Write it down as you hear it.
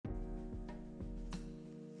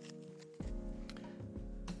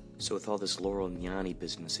So with all this Laurel and Yanni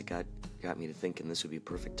business, it got me to thinking this would be a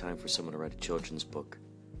perfect time for someone to write a children's book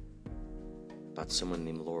about someone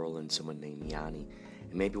named Laurel and someone named Yanni.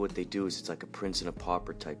 And maybe what they do is it's like a prince and a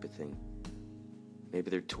pauper type of thing.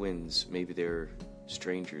 Maybe they're twins, maybe they're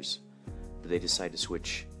strangers, but they decide to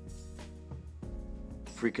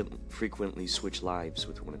frequently switch lives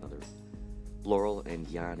with one another. Laurel and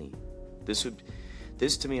Yanni. This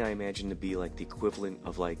to me, I imagine to be like the equivalent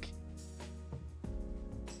of like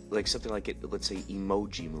something like let's say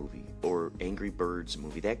Emoji Movie or Angry Birds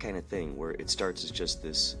movie, that kind of thing, where it starts as just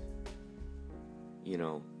this, you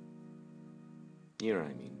know what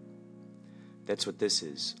I mean. That's what this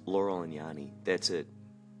is, Laurel and Yanni. That's it.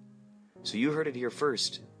 So you heard it here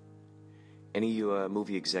first. Any of you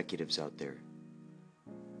movie executives out there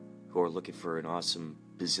who are looking for an awesome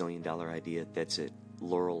bazillion-dollar idea, that's it,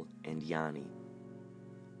 Laurel and Yanni.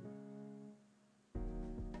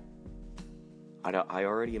 I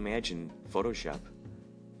already imagine Photoshop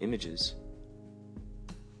images.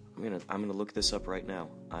 I'm gonna look this up right now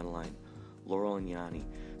online. Laurel and Yanni.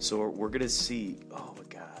 So we're gonna see. Oh my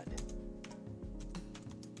God!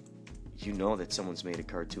 You know that someone's made a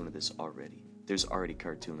cartoon of this already. There's already a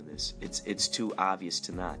cartoon of this. It's too obvious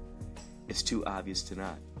to not. It's too obvious to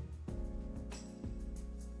not.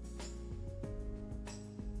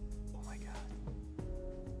 Oh my God.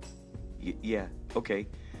 Yeah. Okay.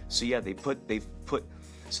 So yeah, they've put.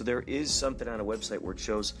 So there is something on a website where it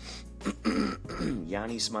shows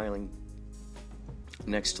Yanni smiling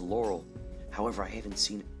next to Laurel. However, I haven't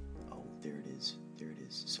seen it. Oh, there it is. There it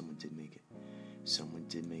is. Someone did make it. Someone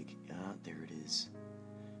did make it. Ah, there it is.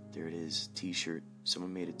 There it is. T-shirt.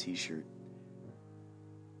 Someone made a T-shirt.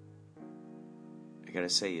 I gotta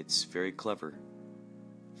say, it's very clever.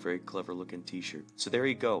 Very clever looking T-shirt. So there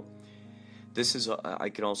you go. This is, I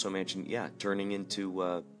can also imagine, turning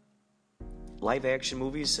into live action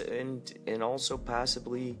movies and also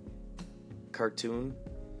possibly cartoon.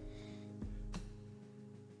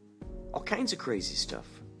 All kinds of crazy stuff.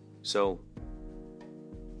 So,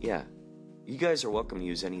 yeah. You guys are welcome to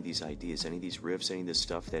use any of these ideas, any of these riffs, any of this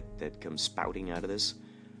stuff that comes spouting out of this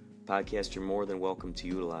podcast. You're more than welcome to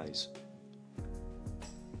utilize.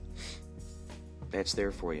 That's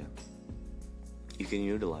there for you. You can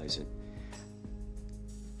utilize it.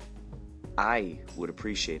 I would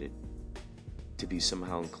appreciate it to be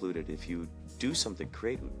somehow included. If you do something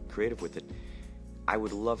creative with it, I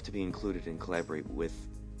would love to be included and collaborate with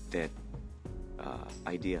that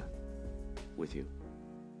idea with you.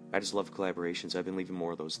 I just love collaborations. I've been leaving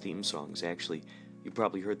more of those theme songs. Actually, you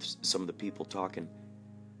probably heard some of the people talking.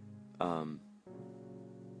 There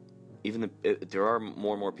are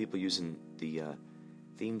more and more people using the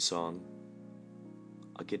theme song.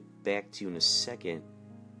 I'll get back to you in a second.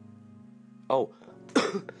 Oh,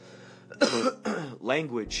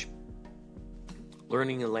 language.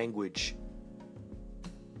 Learning a language.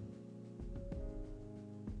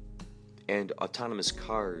 And autonomous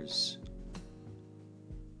cars.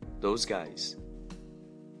 Those guys.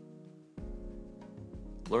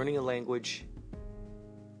 Learning a language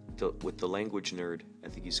with the language nerd, I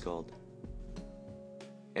think he's called.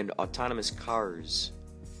 And autonomous cars.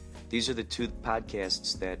 These are the two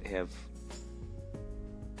podcasts that have...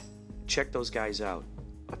 Check those guys out.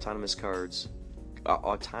 Autonomous cars.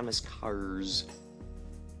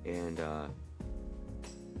 And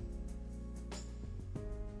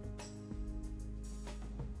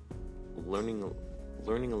learning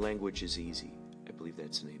a language is easy. I believe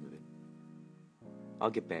that's the name of it. I'll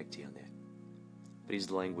get back to you on that. But he's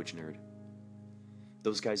the language nerd.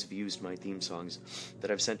 Those guys have used my theme songs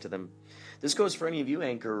that I've sent to them. This goes for any of you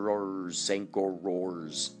anchorers.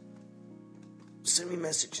 Send me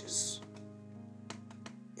messages.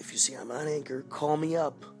 If you see I'm on Anchor, call me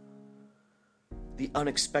up. The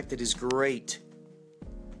unexpected is great.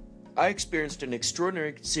 I experienced an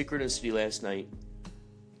extraordinary synchronicity last night.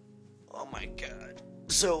 Oh my God.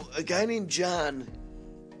 So, a guy named John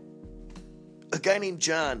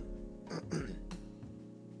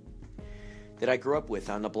that I grew up with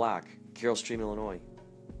on the block, Carroll Stream, Illinois.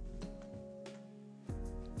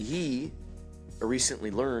 He, I recently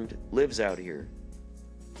learned, lives out here.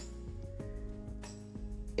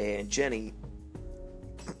 And Jenny,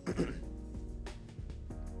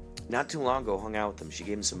 not too long ago, hung out with him. She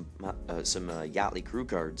gave him some Yachtly crew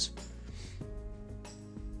cards.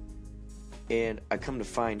 And I come to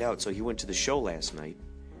find out, so he went to the show last night.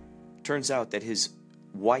 Turns out that his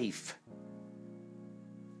wife,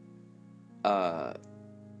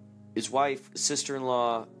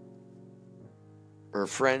 sister-in-law, her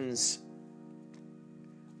friends,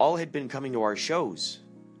 all had been coming to our shows.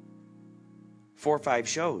 4 or 5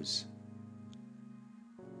 shows.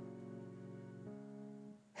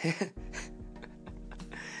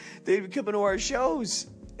 They'd be coming to our shows.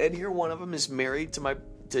 And here one of them is married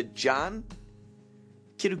to John,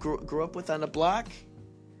 kid who grew up with on the block.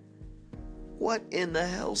 What in the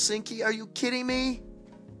Helsinki? Are you kidding me?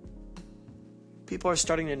 People are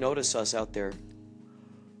starting to notice us out there.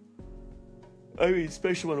 I mean,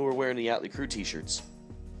 especially when we're wearing the Yachtly Crew t-shirts.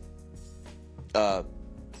 I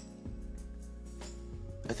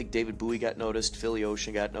think David Bowie got noticed. Philly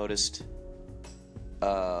Ocean got noticed.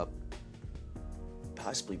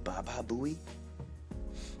 Possibly Baba Booey.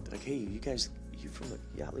 Like, hey, you from the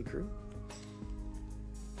Yachtly Crew?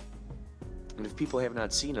 And if people have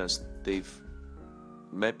not seen us, they've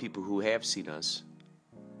met people who have seen us.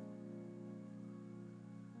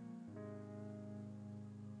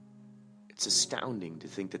 It's astounding to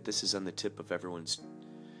think that this is on the tip of everyone's...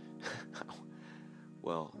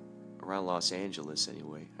 well, around Los Angeles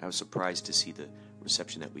anyway. I was surprised to see the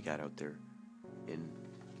reception that we got out there in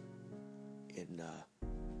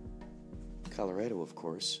Colorado, of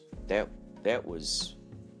course. That was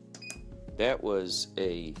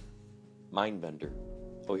a mind bender.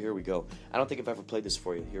 Oh, here we go. I don't think I've ever played this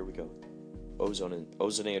for you. Here we go.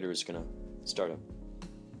 Ozonator is gonna start up.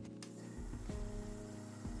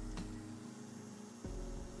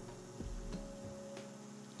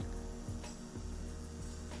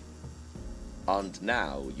 And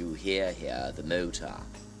now you hear here the motor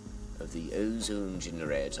of the ozone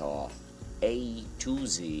generator A to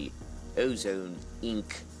Z Ozone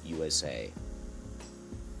Inc. USA.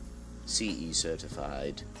 CE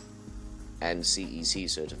certified and CEC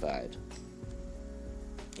certified.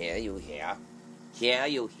 Here you hear, here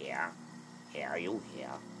you hear, here you hear.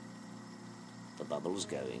 The bubbles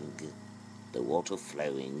going, the water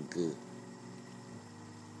flowing, you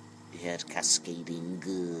hear it cascading,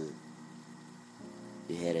 you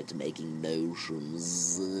hear it making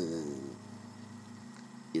motions,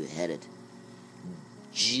 you hear it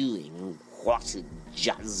doing what it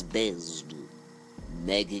just best,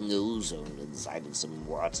 making ozone inside of some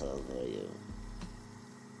water for you.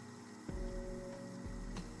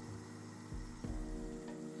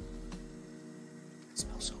 It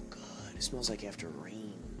smells so good. It smells like after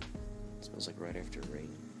rain. It smells like right after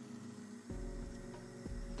rain.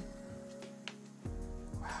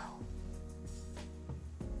 Wow.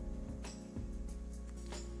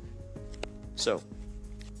 So,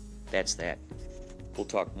 that's that. We'll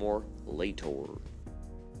talk more later.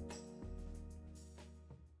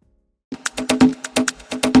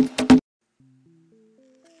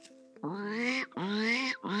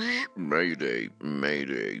 Mayday,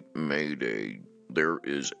 mayday, mayday. There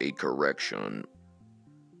is a correction.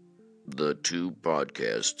 The two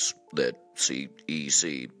podcasts that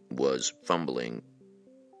CEC was fumbling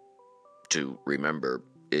to remember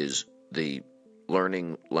is the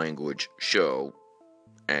Learning Language Show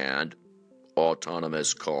and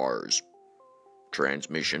Autonomous Cars.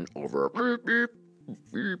 Transmission over. Beep, beep,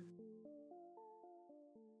 beep.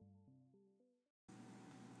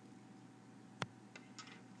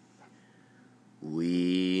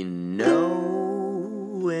 We know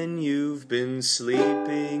when you've been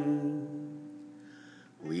sleeping.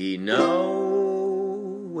 We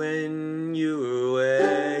know when you're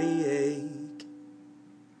awake.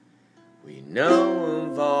 We know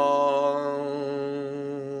of all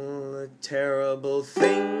the terrible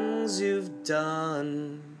things you've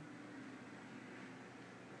done.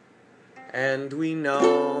 And we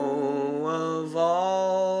know of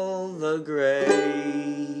all the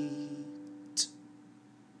great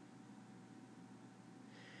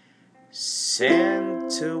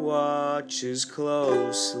Santa watches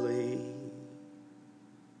closely,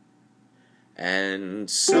 and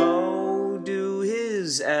so do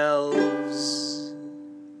his elves.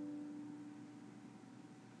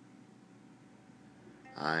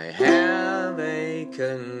 I have a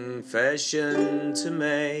confession to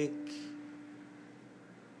make.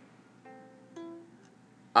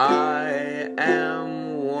 I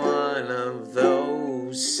am one of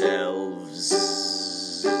those selves.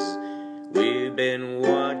 We've been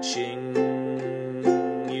watching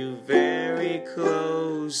you very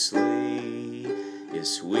closely.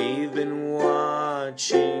 Yes, we've been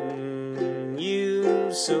watching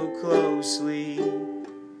you so closely.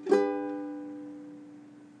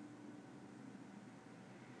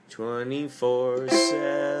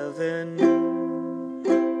 24/7,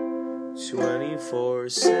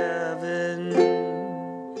 24/7,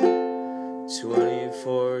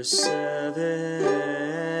 24/7,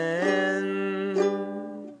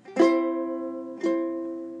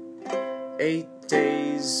 8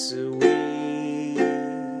 days a week,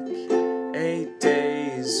 8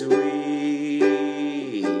 days a week.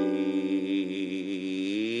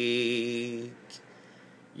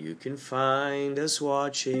 can find us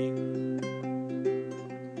watching.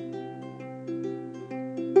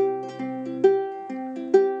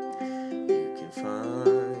 You can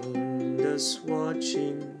find us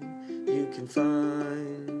watching. You can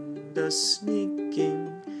find us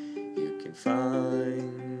sneaking. You can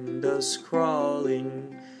find us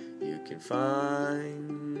crawling. You can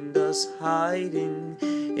find us hiding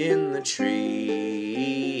in the trees,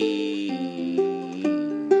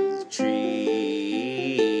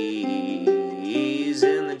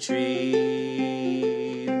 in the trees.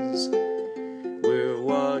 We're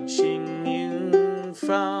watching you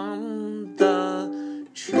from the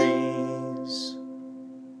trees,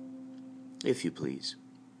 if you please.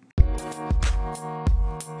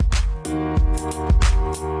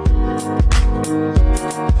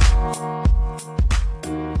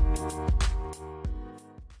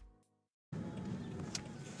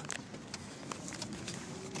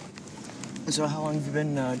 So how long have you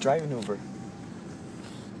been driving Uber?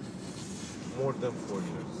 More than 4 years.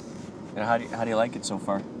 And how do you like it so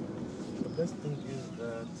far? The best thing is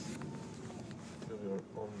that you're your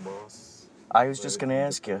own boss. I was just going to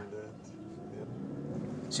ask you. Yeah.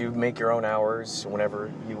 So you make your own hours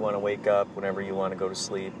whenever you want to wake up, whenever you want to go to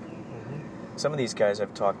sleep. Mm-hmm. Some of these guys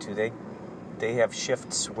I've talked to, they have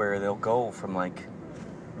shifts where they'll go from like,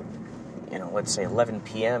 let's say 11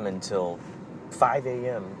 p.m. until 5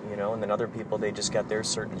 a.m., and then other people, they just got their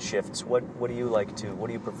certain shifts. What do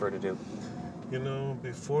you prefer to do?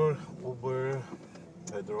 Before Uber,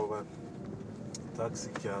 I drove a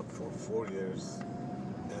taxi cab for 4 years,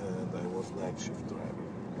 and I was night shift driver.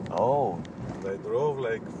 Oh. And I drove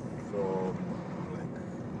from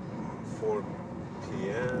 4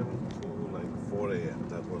 p.m. to 4 a.m.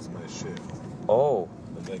 That was my shift. Oh.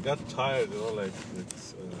 And I got tired,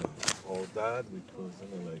 with all that because,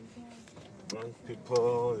 drunk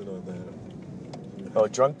people,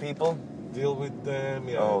 Drunk people? Deal with them,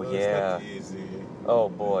 Oh, it's yeah. not easy. Oh,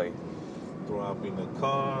 boy. Throw up in a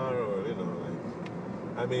car or,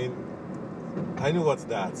 I knew what's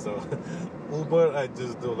that. So Uber, I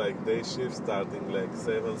just do day shift starting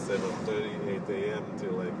 7, 7:30, 8 a.m.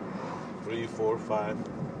 till 3, 4, 5.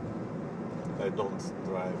 I don't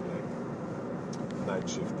drive night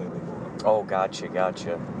shift anymore. Oh, gotcha.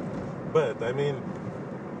 But,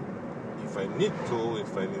 if I need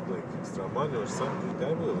extra money or something,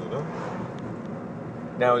 I will,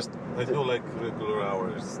 Now I do regular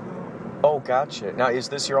hours now. Oh, gotcha. Now, is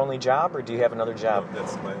this your only job, or do you have another job? No,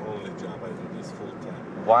 that's my only job. I do this full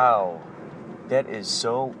time. Wow. It's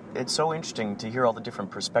so interesting to hear all the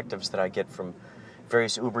different perspectives that I get from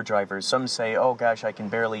various Uber drivers. Some say, oh gosh, I can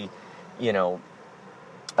barely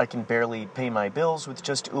pay my bills with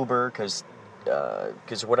just Uber because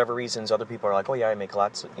for whatever reasons. Other people are like, oh yeah, I make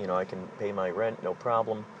lots, I can pay my rent, no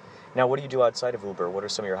problem. Now, what do you do outside of Uber? What are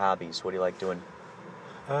some of your hobbies? What do you like doing?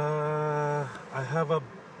 I have a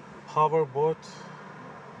power boat.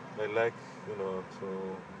 I like, to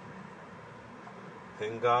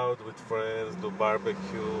hang out with friends, do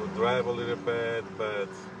barbecue, drive a little bit, but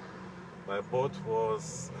my boat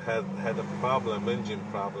had a problem, engine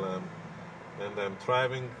problem, and I'm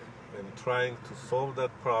trying to solve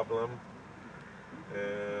that problem.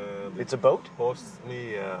 And It's a boat? It costs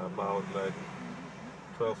me about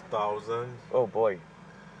 $12,000. Oh boy.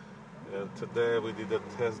 And today we did a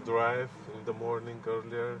test drive in the morning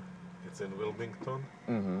earlier. It's in Wilmington.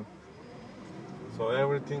 Mm-hmm. So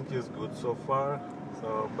everything is good so far.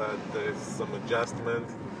 But there's some adjustment.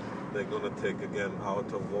 They're gonna take again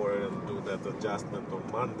out of order and do that adjustment on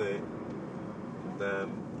Monday. Then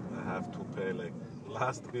I have to pay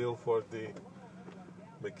last bill for the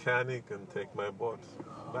mechanic and take my boat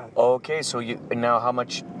back. Okay, so now how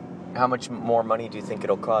much more money do you think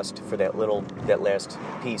it'll cost for that last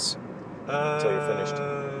piece until you're finished?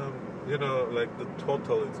 The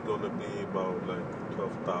total is gonna be about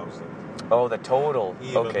 $12,000. Oh, the total.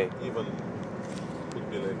 Okay. Even could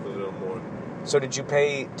be a little more. So did you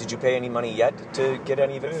pay any money yet to get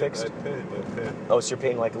any of it fixed? I paid. Oh, so you're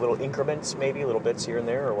paying little increments, maybe little bits here and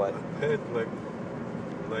there, or what? I paid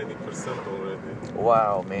 90% already.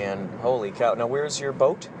 Wow, man. Holy cow. Now, where's your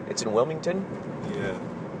boat? It's in Wilmington? Yeah.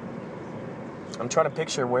 I'm trying to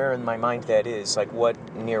picture where in my mind that is.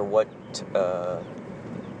 Near what,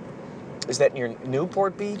 is that near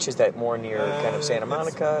Newport Beach? Is that more near kind of Santa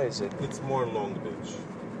Monica? It's more Long Beach.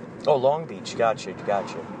 Oh, Long Beach. Gotcha.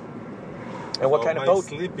 And what kind of boat?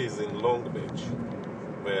 My sleep is in Long Beach,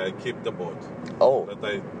 where I keep the boat. Oh. But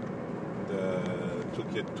I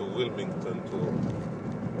took it to Wilmington to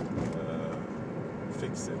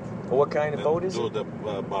fix it. Well, what kind of boat is it? it? Do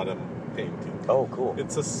the bottom painting. Oh, cool.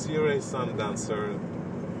 It's a Sea Ray Sundancer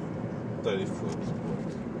 30-foot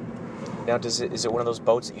boat. Now, is it one of those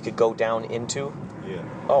boats that you could go down into? Yeah.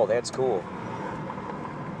 Oh, that's cool.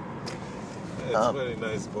 It's a very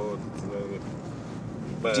nice boat.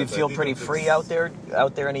 But Do you feel pretty free out there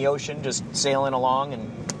in the ocean, just sailing along,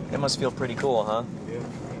 and it must feel pretty cool, huh? Yeah.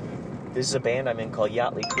 This is a band I'm in called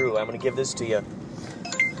Yachtly Crew. I'm going to give this to you.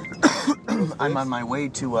 I'm on my way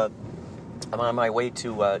to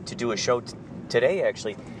do a show today.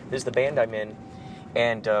 Actually, this is the band I'm in,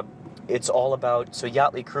 and it's all about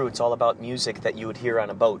Yachtly Crew. It's all about music that you would hear on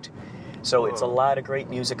a boat. So it's a lot of great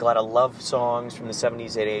music, a lot of love songs from the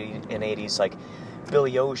 70s and 80s, like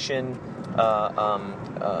Billy Ocean,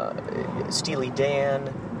 Steely Dan,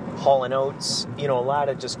 Hall & Oates. You know, a lot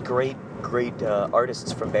of just great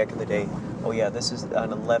artists from back in the day. Oh yeah, this is on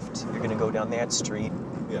the left. You're gonna go down that street.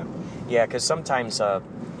 Yeah. Yeah, because sometimes.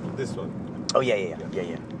 This one. Oh yeah.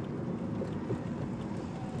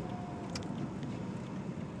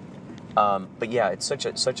 But yeah, it's such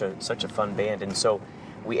a fun band, and so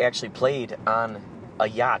we actually played on a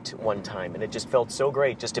yacht one time, and it just felt so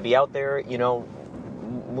great just to be out there, you know,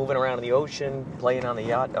 moving around in the ocean, playing on the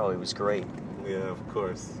yacht. Oh, it was great. Yeah, of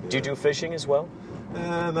course. Yeah. Do you do fishing as well?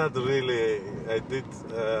 Not really. I did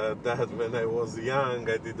that when I was young.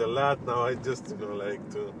 I did a lot. Now I just,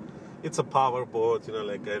 like to. It's a power boat,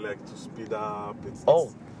 like I like to speed up. It's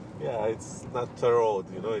not a road,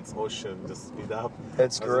 it's ocean. Just speed up.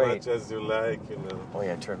 That's great. As much as you like, Oh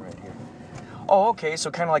yeah, turn right here. Oh, okay. So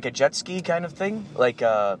kind of like a jet ski kind of thing, like.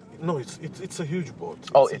 No, it's a huge boat.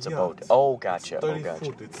 It's a boat. Oh, gotcha. It's 30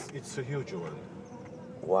 foot. It's a huge one.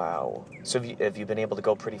 Wow. So have you been able to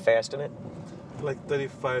go pretty fast in it? Like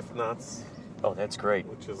 35 knots. Oh, that's great.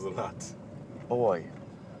 Which is a lot. Boy.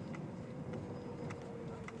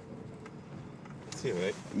 See,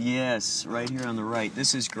 right? Yes, right here on the right.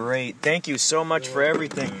 This is great. Thank you so much for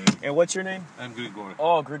everything. And what's your name? I'm Grigor.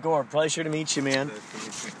 Oh, Grigor. Pleasure to meet you, man. Nice to meet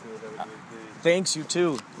you too. Have a great day. Thanks, you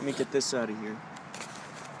too. Let me get this out of here.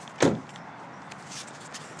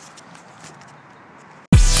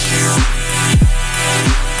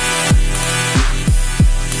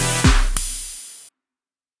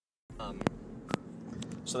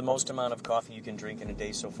 So the most amount of coffee you can drink in a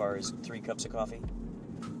day so far is 3 cups of coffee?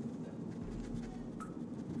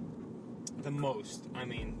 The most. I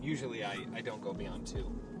mean, usually I don't go beyond 2.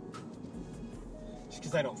 Just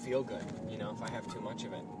because I don't feel good, if I have too much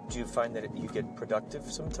of it. Do you find that you get productive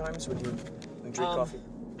sometimes when you drink coffee?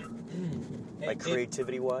 Like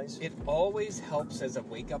creativity-wise? It always helps as I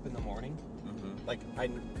wake up in the morning. Mm-hmm. Like,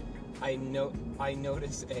 I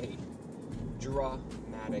notice a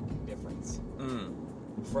dramatic difference.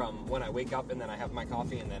 From when I wake up and then I have my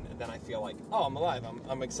coffee and then I feel like, oh, I'm alive,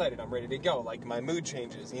 I'm excited, I'm ready to go. Like my mood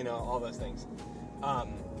changes, all those things.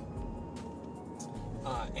 And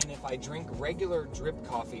if I drink regular drip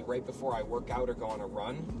coffee right before I work out or go on a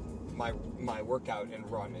run, my workout and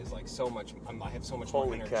run is like so much. I have so much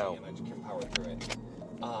more energy and I just can power through it.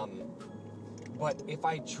 But if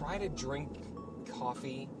I try to drink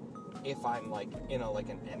coffee, if I'm like in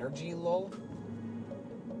an energy lull,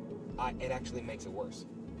 it actually makes it worse.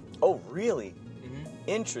 Oh, really? Mm-hmm.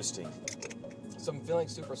 Interesting. So I'm feeling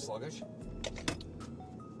super sluggish.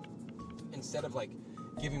 Instead of like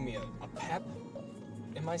giving me a pep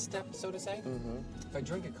in my step, so to say, if I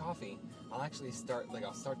drink a coffee, I'll actually start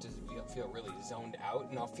to feel really zoned out,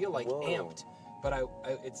 and I'll feel like amped. But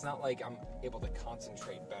it's not like I'm able to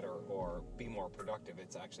concentrate better or be more productive.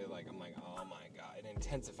 It's actually like I'm like, oh my god, it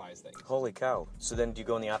intensifies things. Holy cow! So then, do you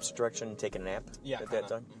go in the opposite direction and take a nap? Yeah, at that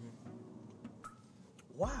time. Mm-hmm.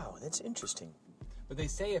 Wow, that's interesting. But they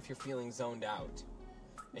say if you're feeling zoned out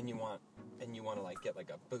and you want to like get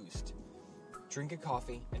like a boost, drink a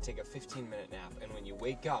coffee and take a 15-minute nap. And when you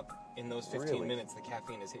wake up, in those 15 minutes, the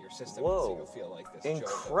caffeine has hit your system, so you'll feel like this.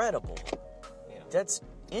 Incredible. That's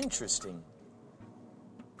interesting.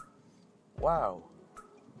 Wow.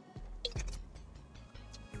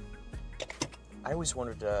 I always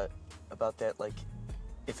wondered about that, like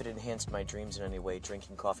if it enhanced my dreams in any way,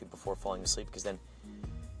 drinking coffee before falling asleep, because then,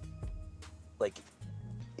 like,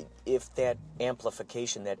 if that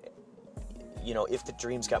amplification, that, if the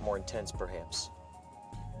dreams got more intense, perhaps,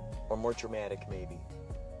 or more dramatic, maybe.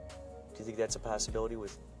 Do you think that's a possibility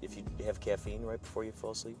if you have caffeine right before you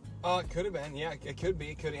fall asleep? It could have been, yeah. It could be.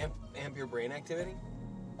 It could amp your brain activity.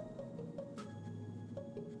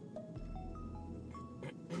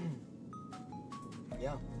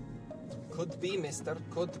 Yeah. Could be, mister.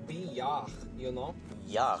 Could be, yeah.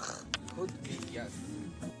 Yach. Could be, yes.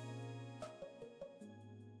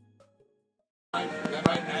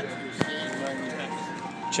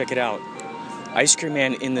 Check it out. Ice Cream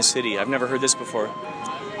Man in the City. I've never heard this before.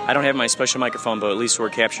 I don't have my special microphone, but at least we're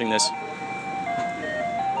capturing this.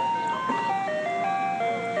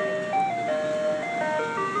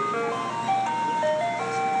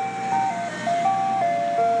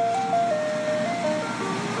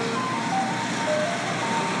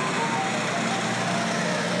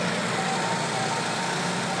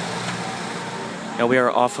 Now we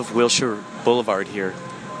are off of Wilshire Boulevard here.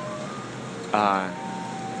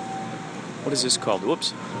 What is this called?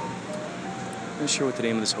 Whoops. I'm not sure what the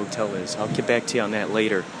name of this hotel is. I'll get back to you on that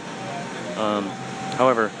later.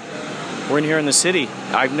 However, we're in here in the city.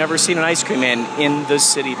 I've never seen an ice cream man in the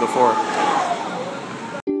city before.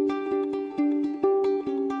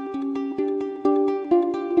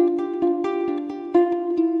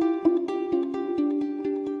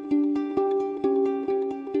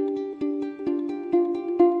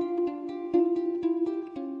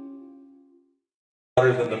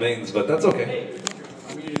 Than the mains, but that's okay.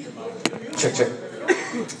 Check, check.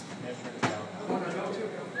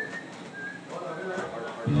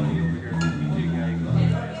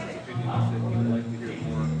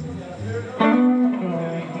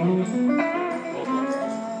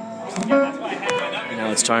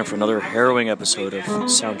 Now it's time for another harrowing episode of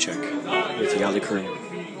Soundcheck with Yali Kareem.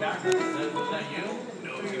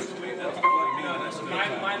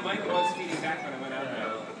 My mic was feeding back when I went out there.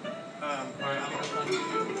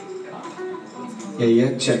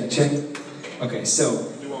 Yeah, check, check. Okay, so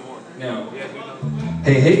now,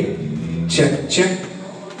 hey, check, check.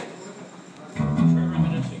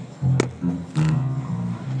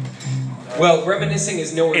 Well, reminiscing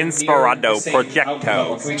is nowhere Inspirado near the same Projecto.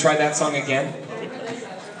 outcome. Can we try that song again?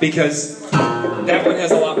 Because that one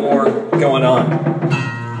has a lot more going on.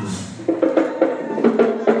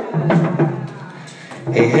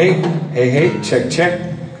 Hey, check, check.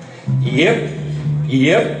 Yep.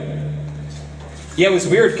 Yeah, it was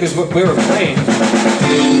weird because we were playing.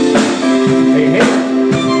 Hey.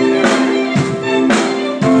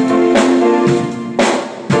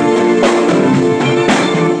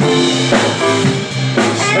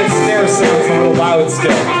 That snare sounds a little loud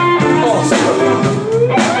still.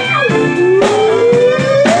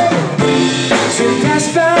 She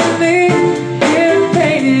passed by me, getting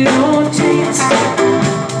painted on jeans.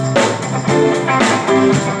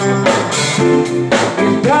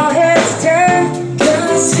 And all heads turned,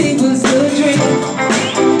 cause she was the dream.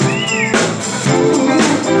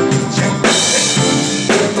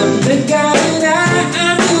 In the midnight hour, I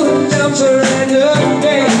knew her number and her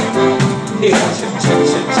name. Yeah.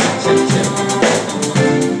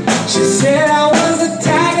 She said I was a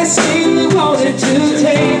tiger she wanted to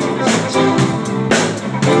tame.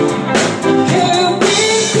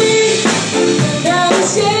 Caribbean queen, now we're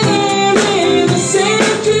sharing the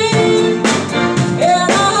same dream. And our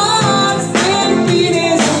hearts been beating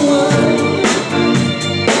as one.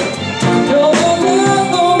 No more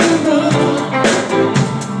love on the run.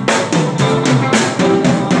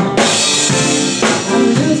 I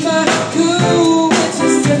lose my cool when she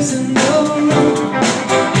steps in the room.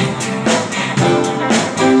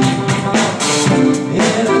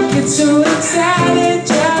 And I get so excited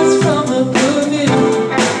just from a pavilion.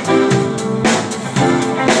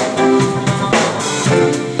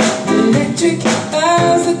 Electric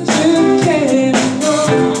eyes that you can't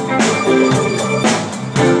ignore.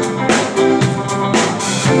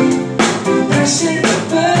 Passion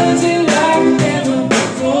buzzing like never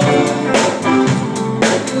before.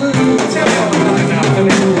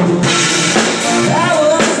 I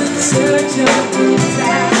was in search of good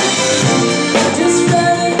time. Just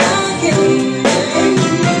running like anything.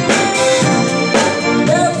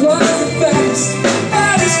 Love was the first,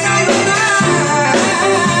 but it's not the night.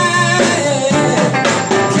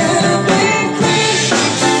 Can't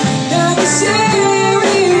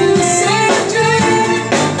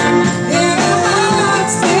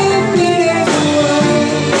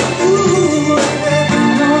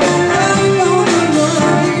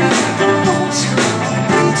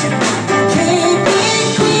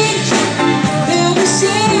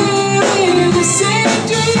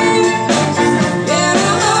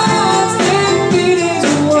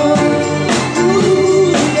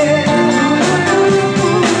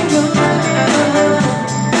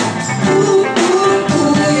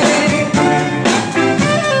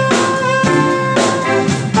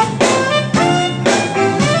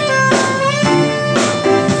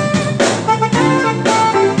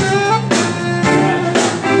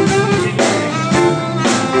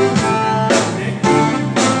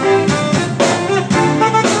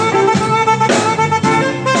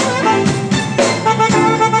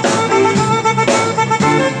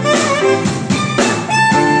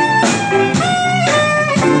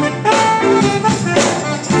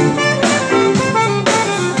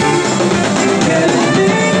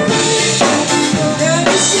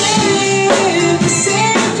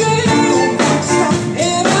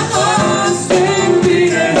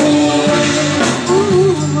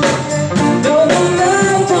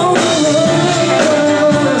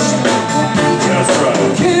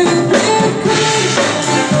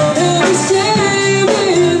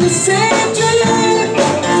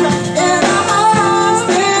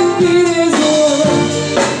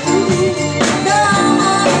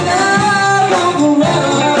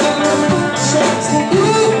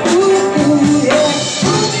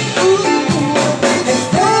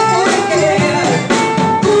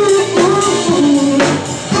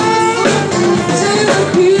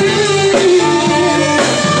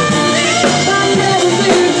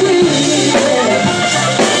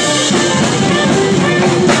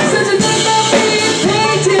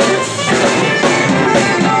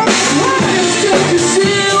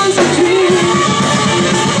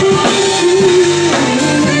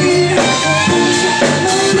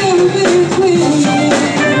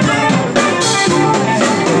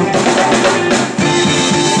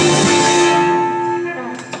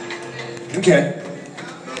Okay.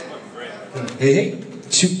 Hey, hey.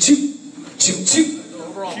 Choo, choo. Choo, choo.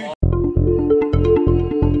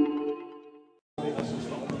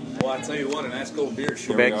 Well, I tell you what, a nice cold beer.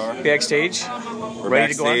 Sure We're we are. backstage. We're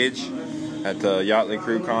ready to go on? backstage at the Yachtly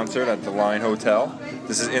Crew concert at the Line Hotel.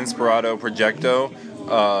 This is Inspirato Projecto,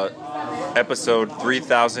 episode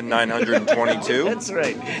 3922. That's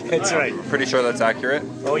right. That's right. Pretty sure that's accurate.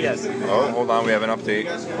 Oh, yes. Oh, hold on, we have an update.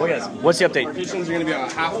 Oh, yes. What's the update? Partitions are going to be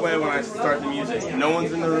about halfway when I start the music. No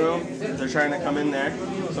one's in the room. They're trying to come in there. So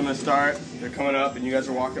I'm going to start. They're coming up, and you guys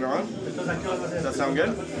are walking on. Does that sound good?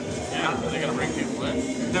 Yeah, they're going to bring people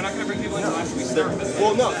in. They're not going to bring people in until after we start.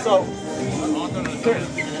 Well, no. So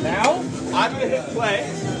now I'm going to hit play.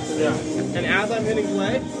 Yeah. And as I'm hitting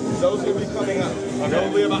play, those are going to be coming up. Okay.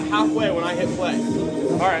 They'll be about halfway when I hit play.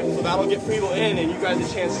 All right. So that'll get people in, and you guys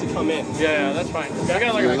a chance to come in. Yeah, that's fine.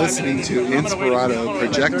 You're listening to Inspirato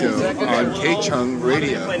Projecto on K-Chung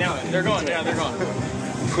Radio. They're going. Yeah, they're going.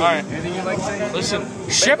 All right. Anything you'd like to say? Listen,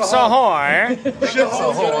 ships ahoy. Ships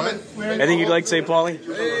ahoy. Anything you'd like to say, Paulie?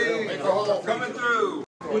 Hey, coming through.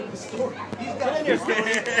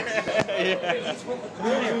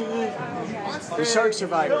 The shark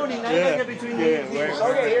survivor.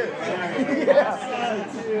 Okay, here.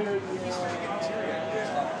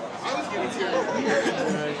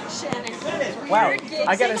 Wow,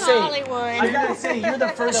 I gotta say, you're the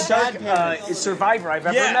first shark survivor I've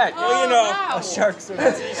ever met. Well, you know, A shark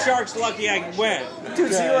survivor. Shark's lucky I went.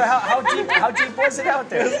 Dude, so how deep was it out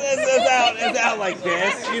there? It's out like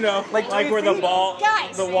this, you know, like where the ball,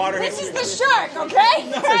 Guys, the water this hits. is the shark, okay?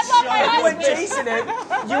 That's not my You went husband. chasing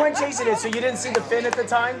it. You went chasing it, so you didn't see the fin at the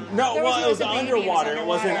time? No, well, it was underwater. It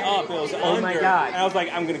wasn't up. It was Oh under. my God. And I was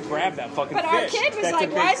like, I'm gonna grab that fucking But fish. our kid was That's a like,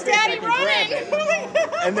 big why is fish. Daddy I can grab it.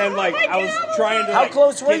 running? And then like I was trying to. How like,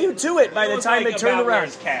 close were get- you to it by the was, time like, it turned about where around?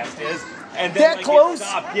 its cast is. And then, That like, close? It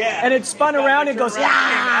stopped, yeah. And it spun around and goes, turned around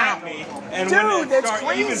yeah! and came at me. And Dude, when it that's started-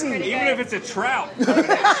 crazy. Even if it's a trout,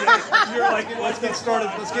 you're like, Let's get started.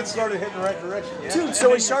 Let's get started hitting the right direction. Dude,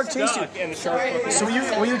 so a shark chased you. And the shark. So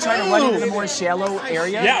were you trying to run into the more shallow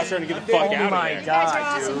area? Yeah, I was trying to get the fuck Oh out my of there.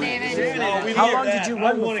 God, dude. How long did you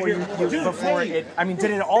run before it? I mean,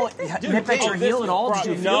 did it all nip at your heel at all? Did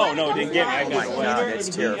you feel it? No, it didn't get me. I Oh got my away. God, that's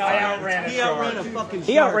terrifying. I outran a shark.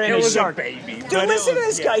 He outran It a was shark. a baby. Dude, listen to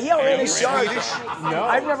this guy. He outran a shark. No.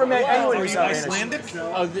 I've never met anyone who's outran a shark.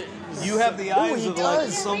 Icelandic? You have the eyes of like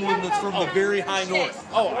someone that's from the very high north.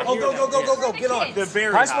 Oh, Go, get on. The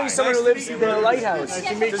very Possibly high. someone who lives in the lighthouse. Does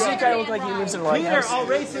he kind of look like he lives in a lighthouse? I'll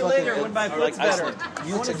race you later when my foot's better.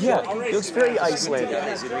 Yeah, he looks very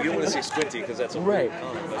Icelandic. You don't want to say squinty because that's a Right.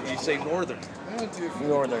 but you say northern.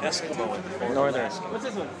 Northern. Eskimo. Northern. What's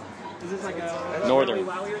this one? Is this like a Northern.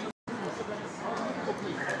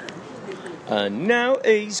 And now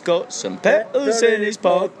he's got some petals in his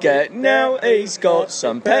pocket. Now he's got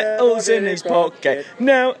some petals in his pocket.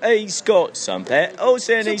 Now he's got some petals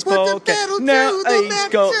in his pocket. Now he's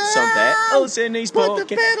got some petals in his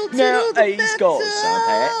pocket. Now he's got some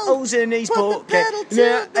petals in his pocket.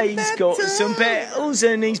 Now he's got some petals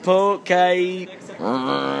in his pocket.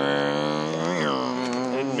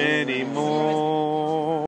 And many more.